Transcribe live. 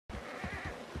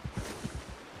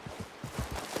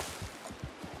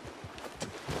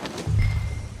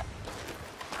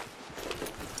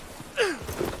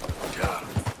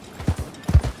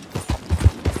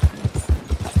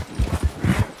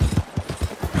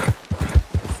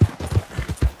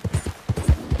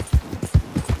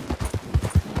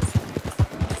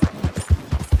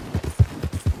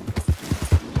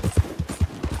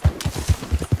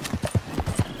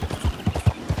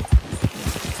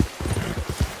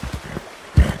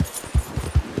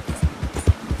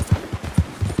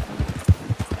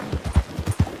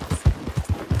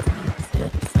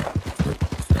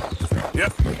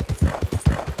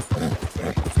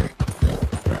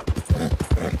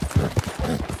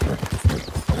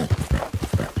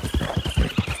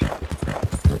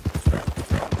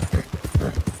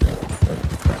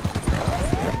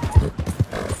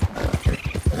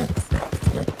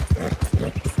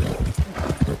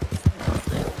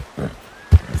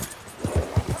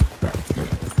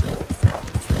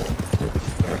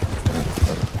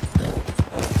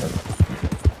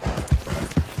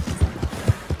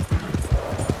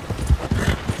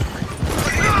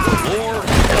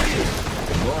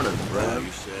Rev.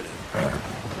 You said it.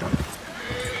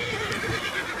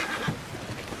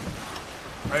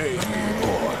 Hey,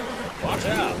 boy. Watch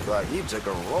out. Looks like you took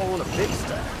a roll in a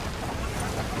pigsty.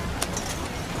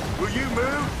 Will you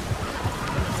move?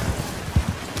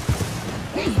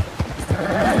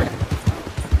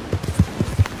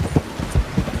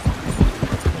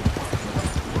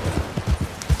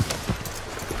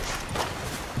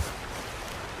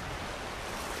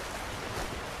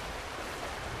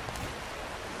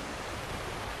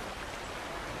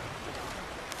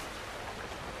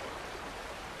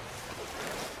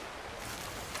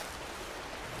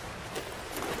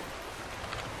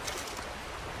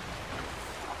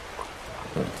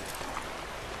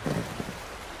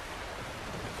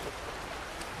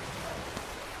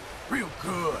 Real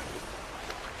good.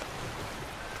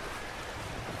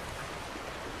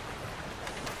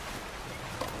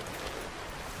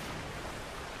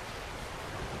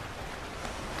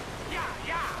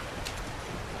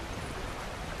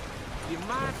 You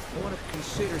might want to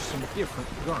consider some different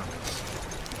garments.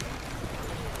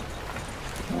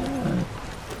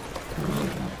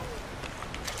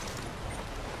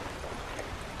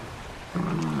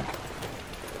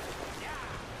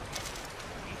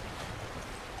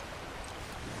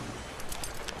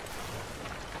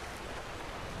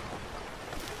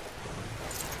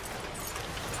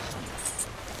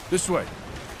 This way.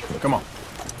 Come on.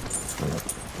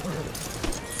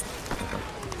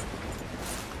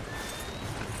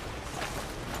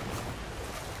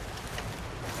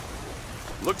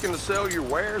 Looking to sell your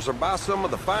wares or buy some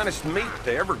of the finest meat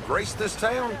to ever grace this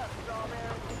town?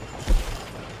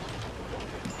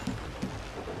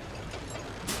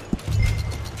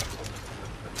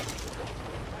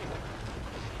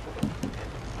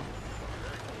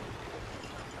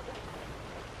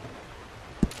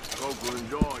 Folk will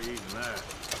enjoy eating that.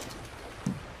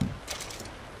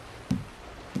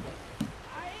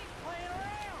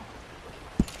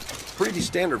 Pretty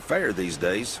standard fare these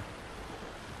days.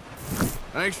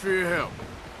 Thanks for your help.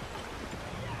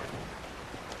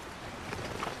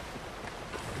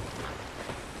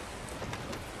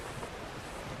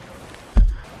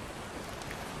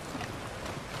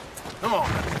 Come on.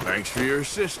 Thanks for your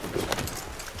assistance.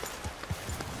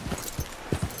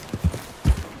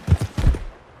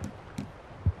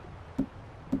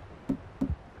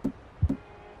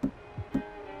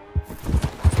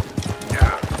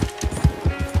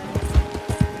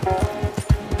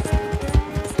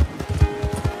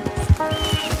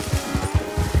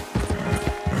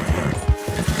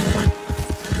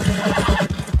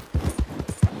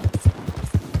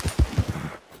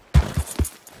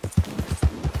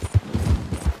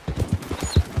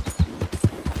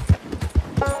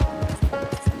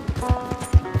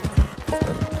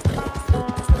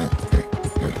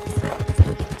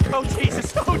 Oh,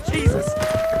 Jesus! Oh, Jesus!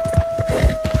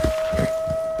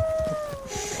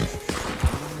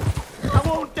 I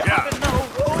won't die to know.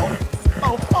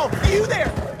 Oh, you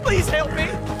there! Please help me!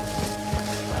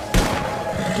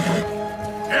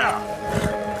 Yeah.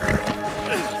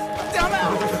 I'm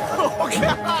out! Oh,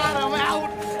 God, I'm out!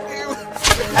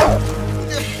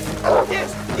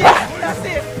 Yes, that's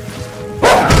it!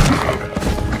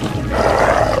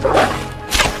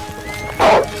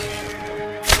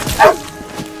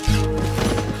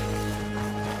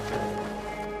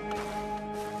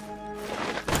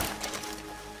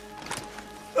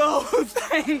 Oh,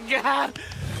 thank God!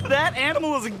 That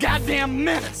animal was a goddamn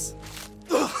menace!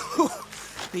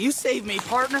 You saved me,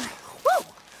 partner. Woo!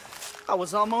 I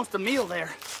was almost a meal there.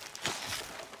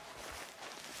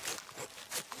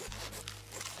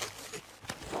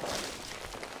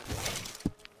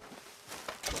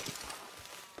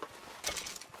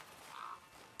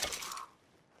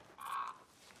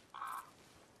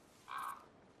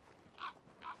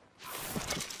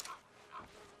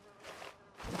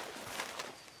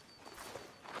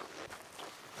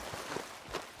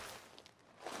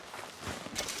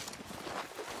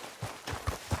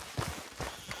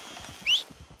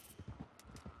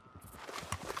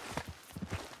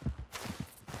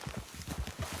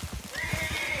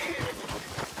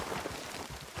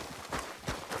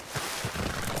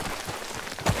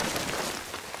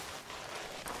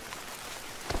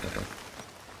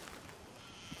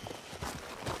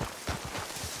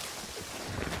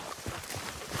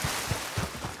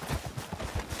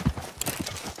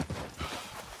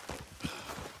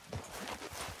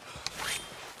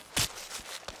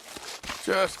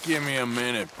 Just give me a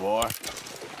minute, boy.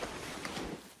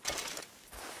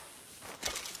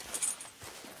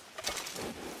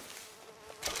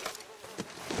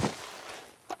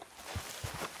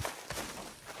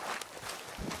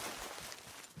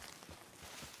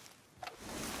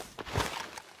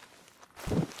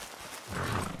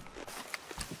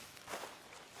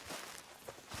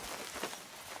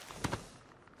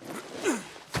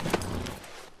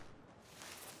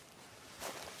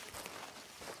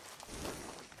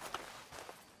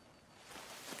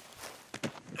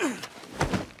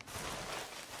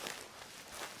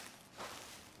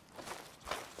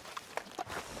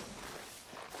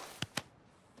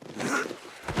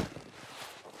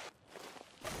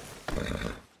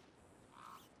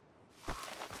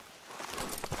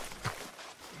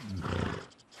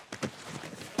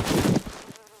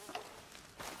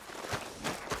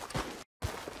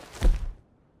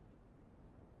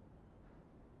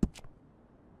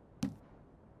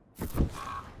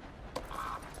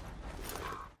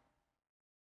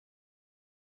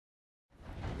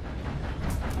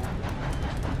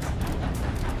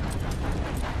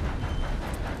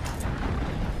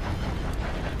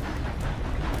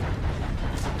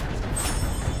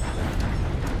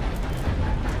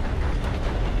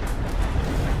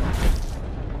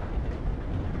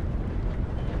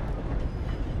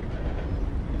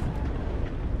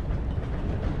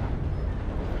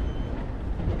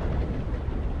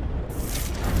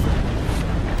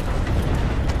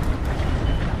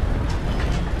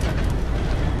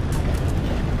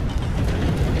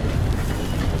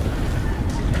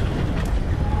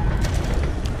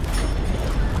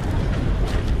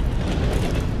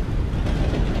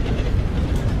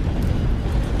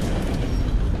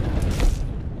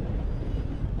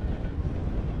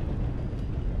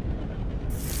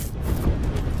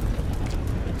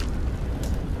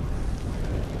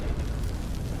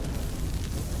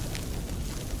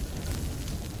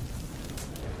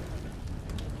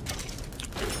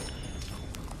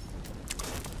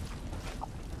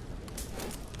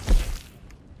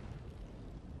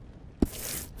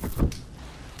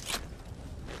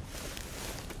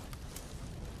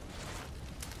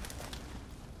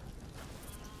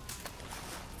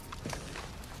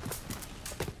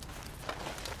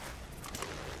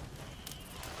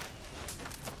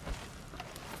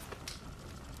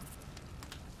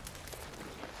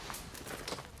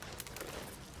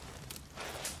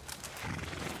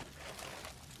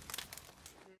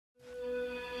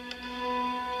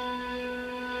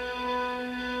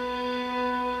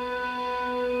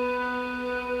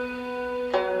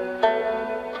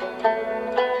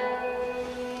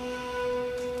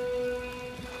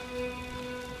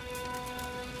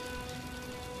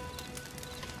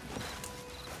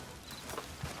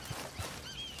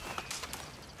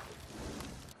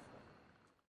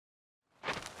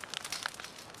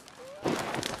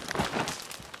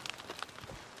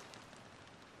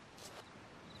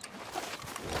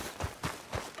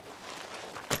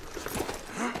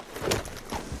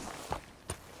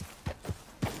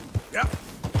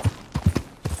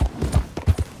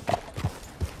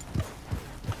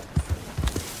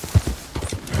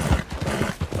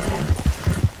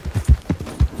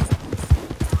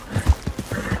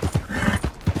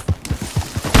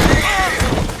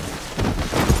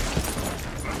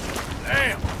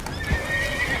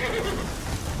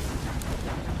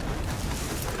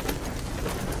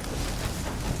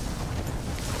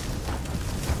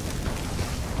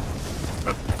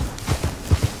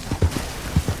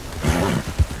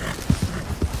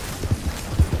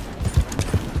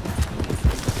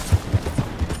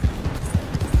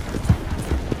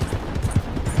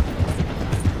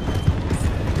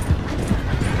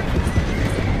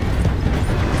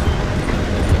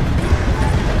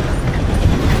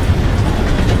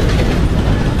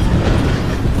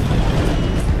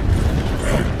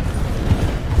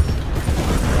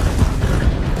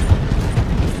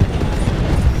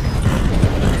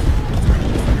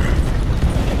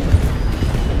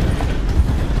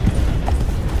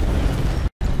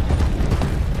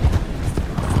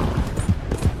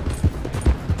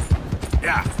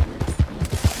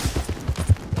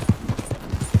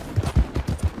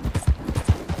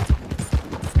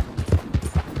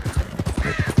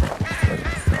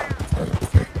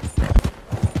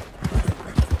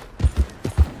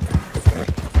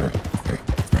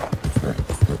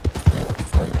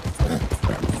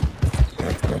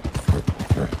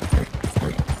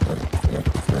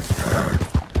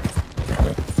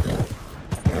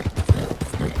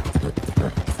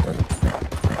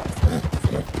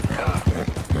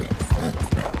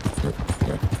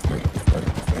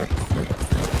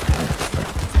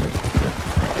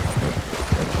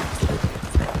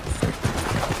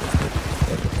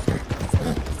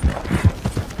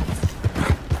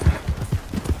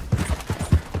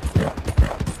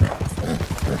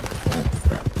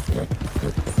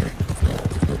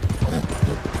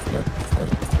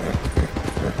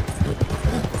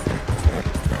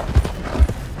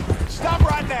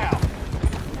 now.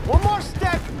 One more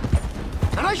step,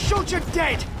 and I shoot you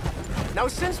dead. Now,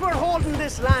 since we're holding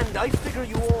this land, I figure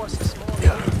you owe us a small...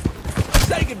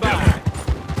 Say goodbye.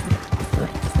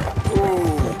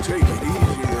 Oh, take it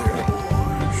easy there, boy.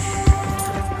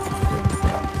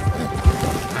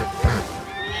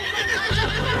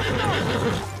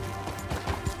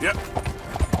 Yep.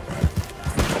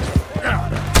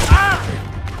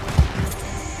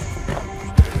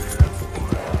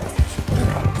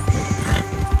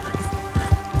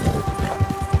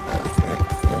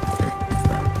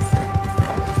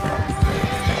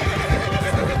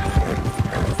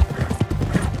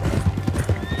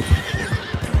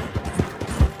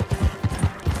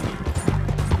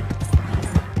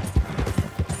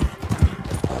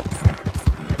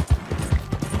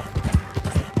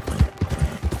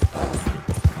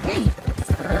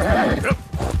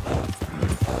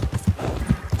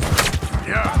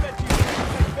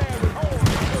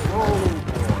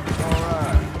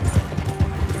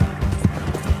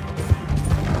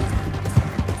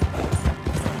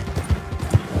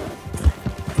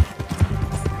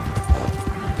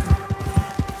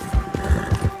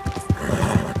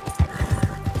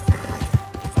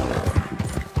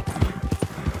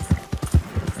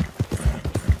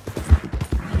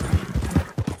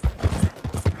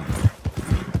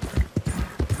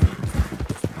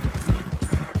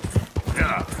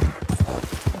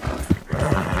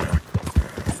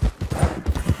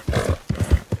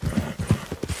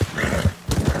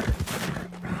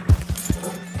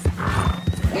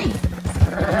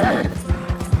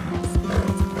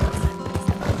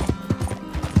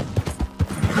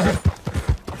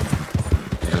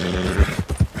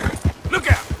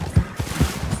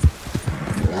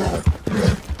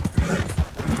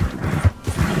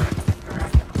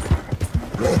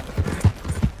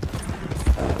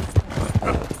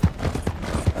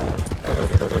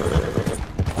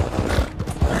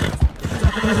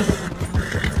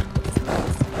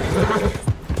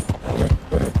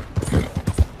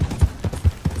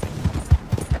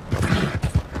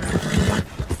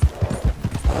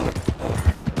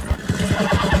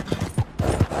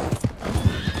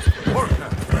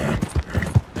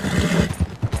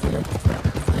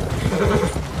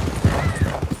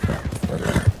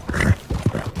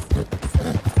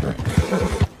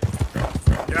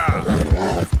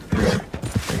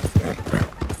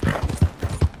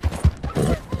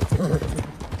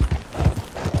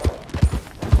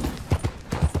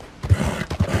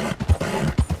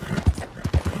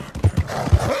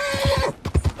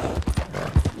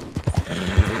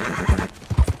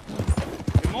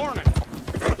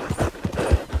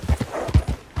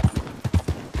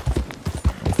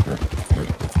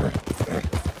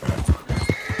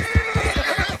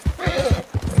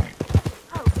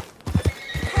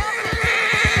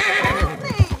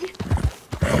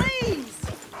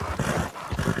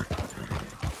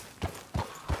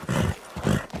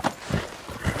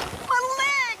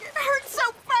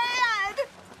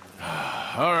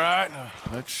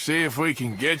 Let's see if we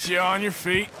can get you on your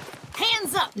feet.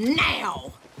 Hands up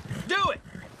now! Do it!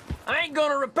 I ain't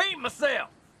gonna repeat myself.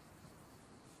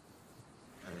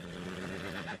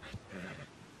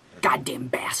 Goddamn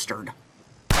bastard.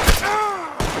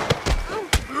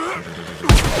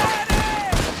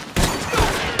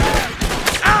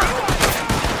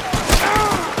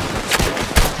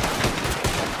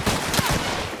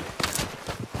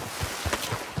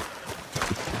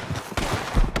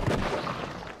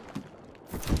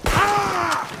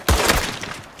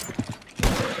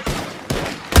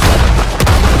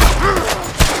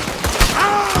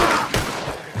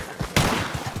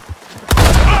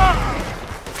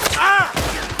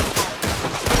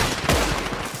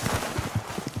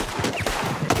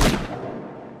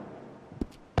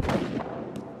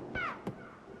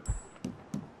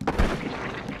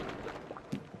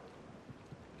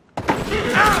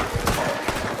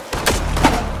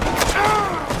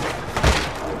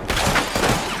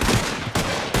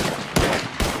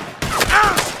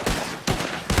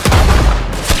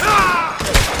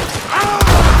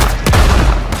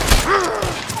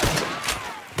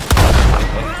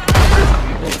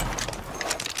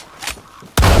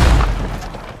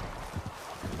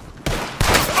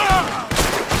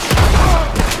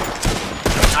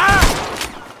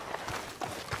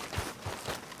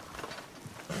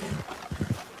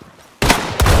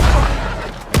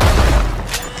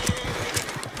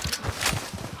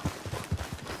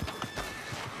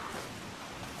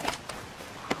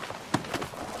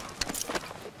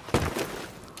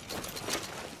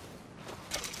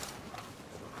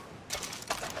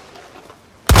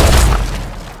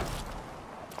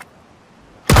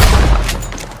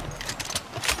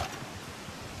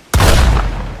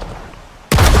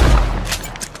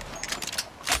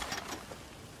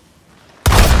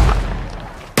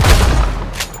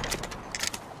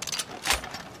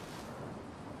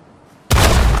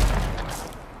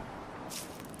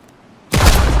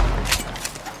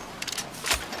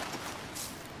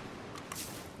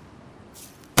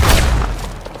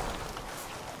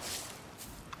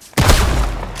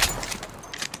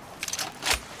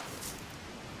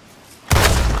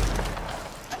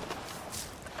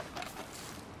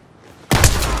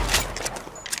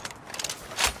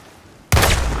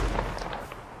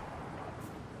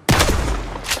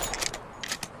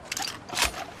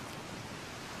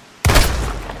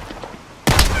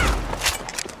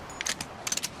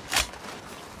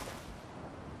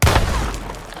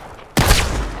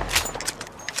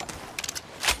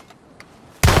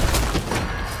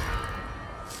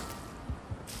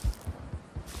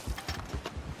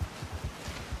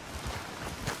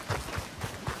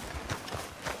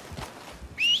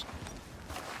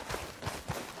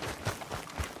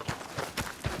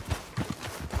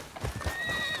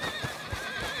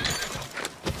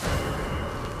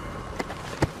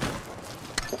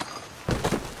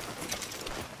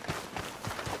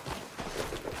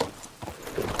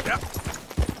 Yep.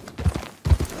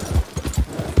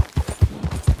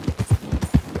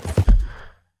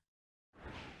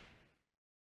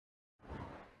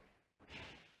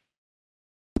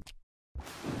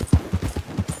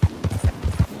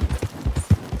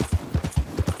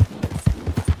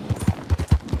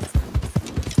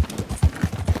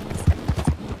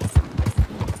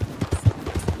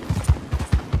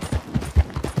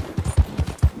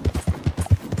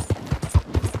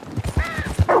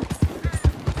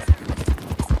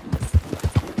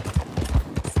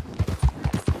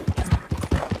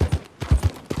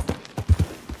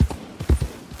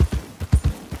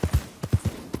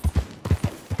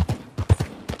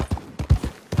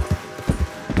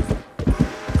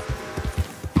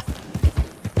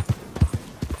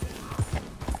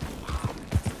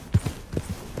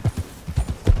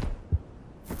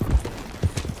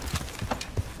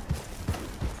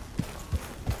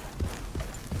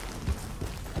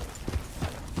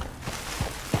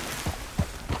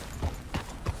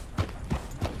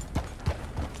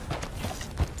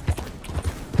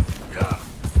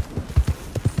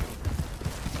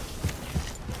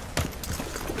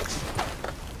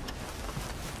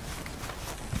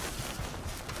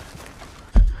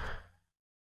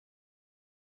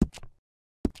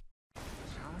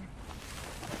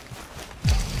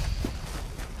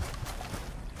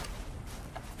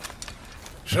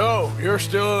 So, you're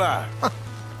still alive.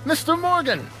 Mr.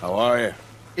 Morgan! How are you?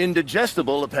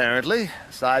 Indigestible, apparently.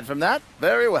 Aside from that,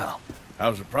 very well.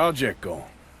 How's the project going?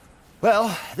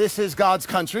 Well, this is God's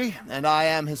country, and I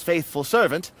am his faithful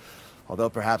servant, although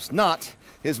perhaps not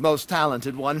his most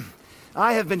talented one.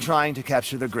 I have been trying to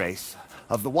capture the grace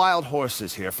of the wild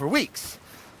horses here for weeks,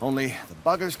 only the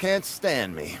buggers can't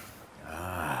stand me.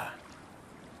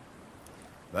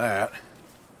 That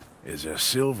is a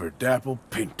silver dapple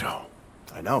pinto.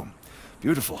 I know.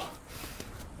 Beautiful.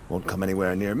 Won't come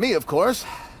anywhere near me, of course.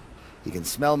 He can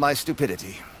smell my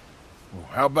stupidity. Well,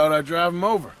 how about I drive him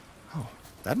over? Oh,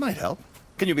 that might help.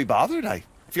 Can you be bothered? I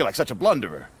feel like such a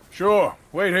blunderer. Sure.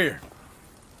 Wait here.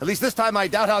 At least this time I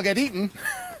doubt I'll get eaten.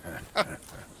 I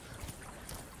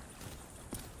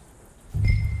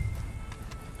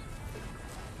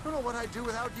don't know what I'd do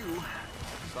without you.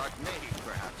 Like me,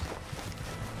 perhaps.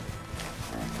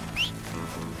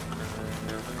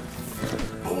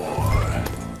 Boy.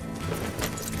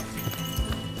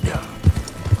 Yeah.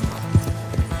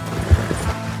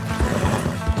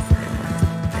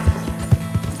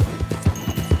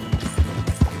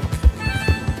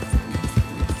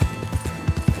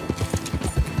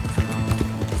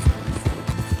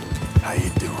 How you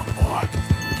doing, boy?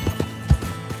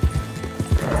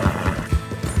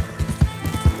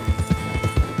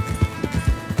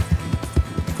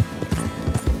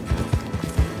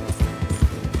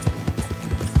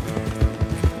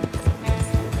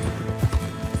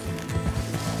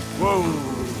 Whoa.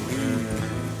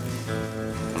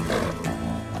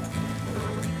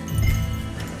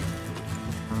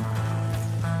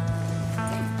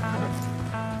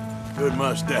 Good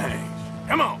Mustangs.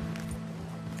 Come on.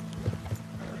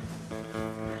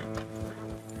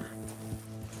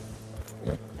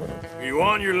 You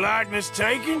want your likeness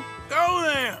taken? Go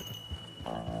then.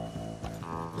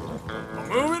 I'll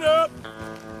move it up.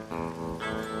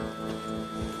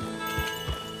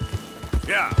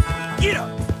 Yeah, get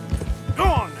up. Go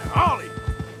on now, Ollie.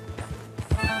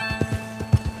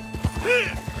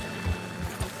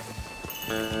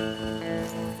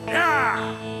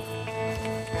 Yeah.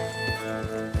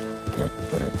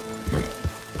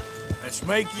 Let's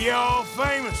make you all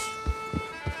famous.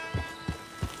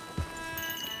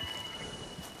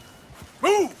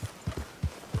 Move!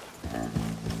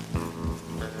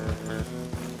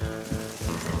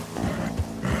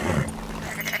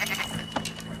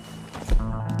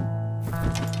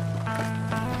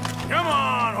 Come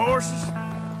on, horses.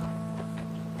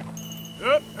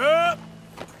 Up, up.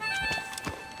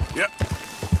 Yep.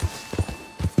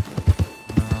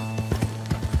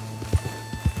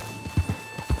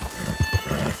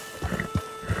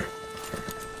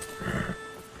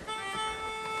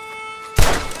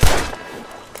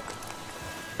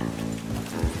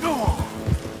 Go on.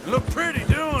 You look pretty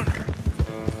doing it.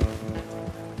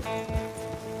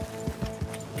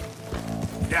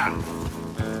 Yeah.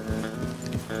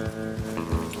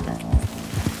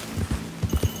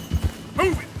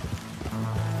 Move it!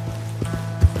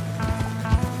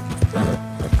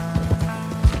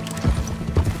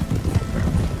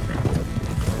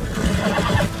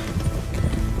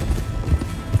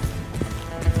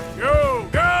 Go,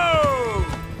 go!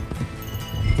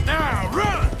 Now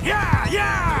run! Yeah,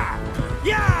 yeah!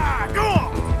 Yeah! Go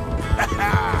on!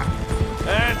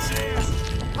 That's it!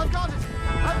 I've got it!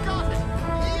 I've got it!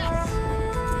 Yes!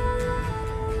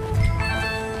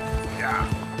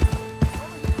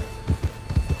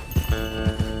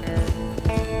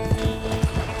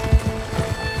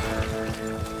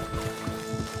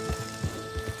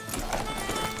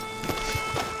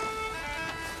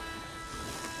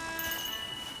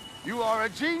 a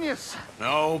genius.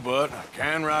 No, but I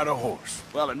can ride a horse.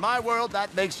 Well, in my world,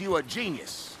 that makes you a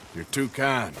genius. You're too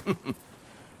kind.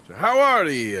 So how are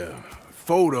the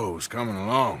photos coming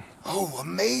along? Oh,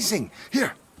 amazing.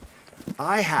 Here,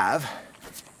 I have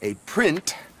a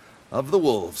print of the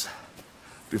wolves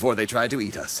before they tried to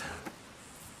eat us.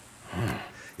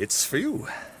 It's for you.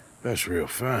 That's real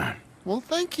fine. Well,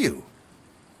 thank you.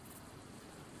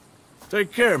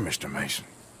 Take care, Mr. Mason.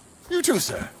 You too,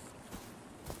 sir.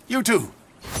 You too.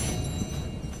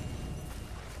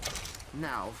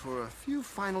 Now for a few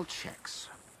final checks.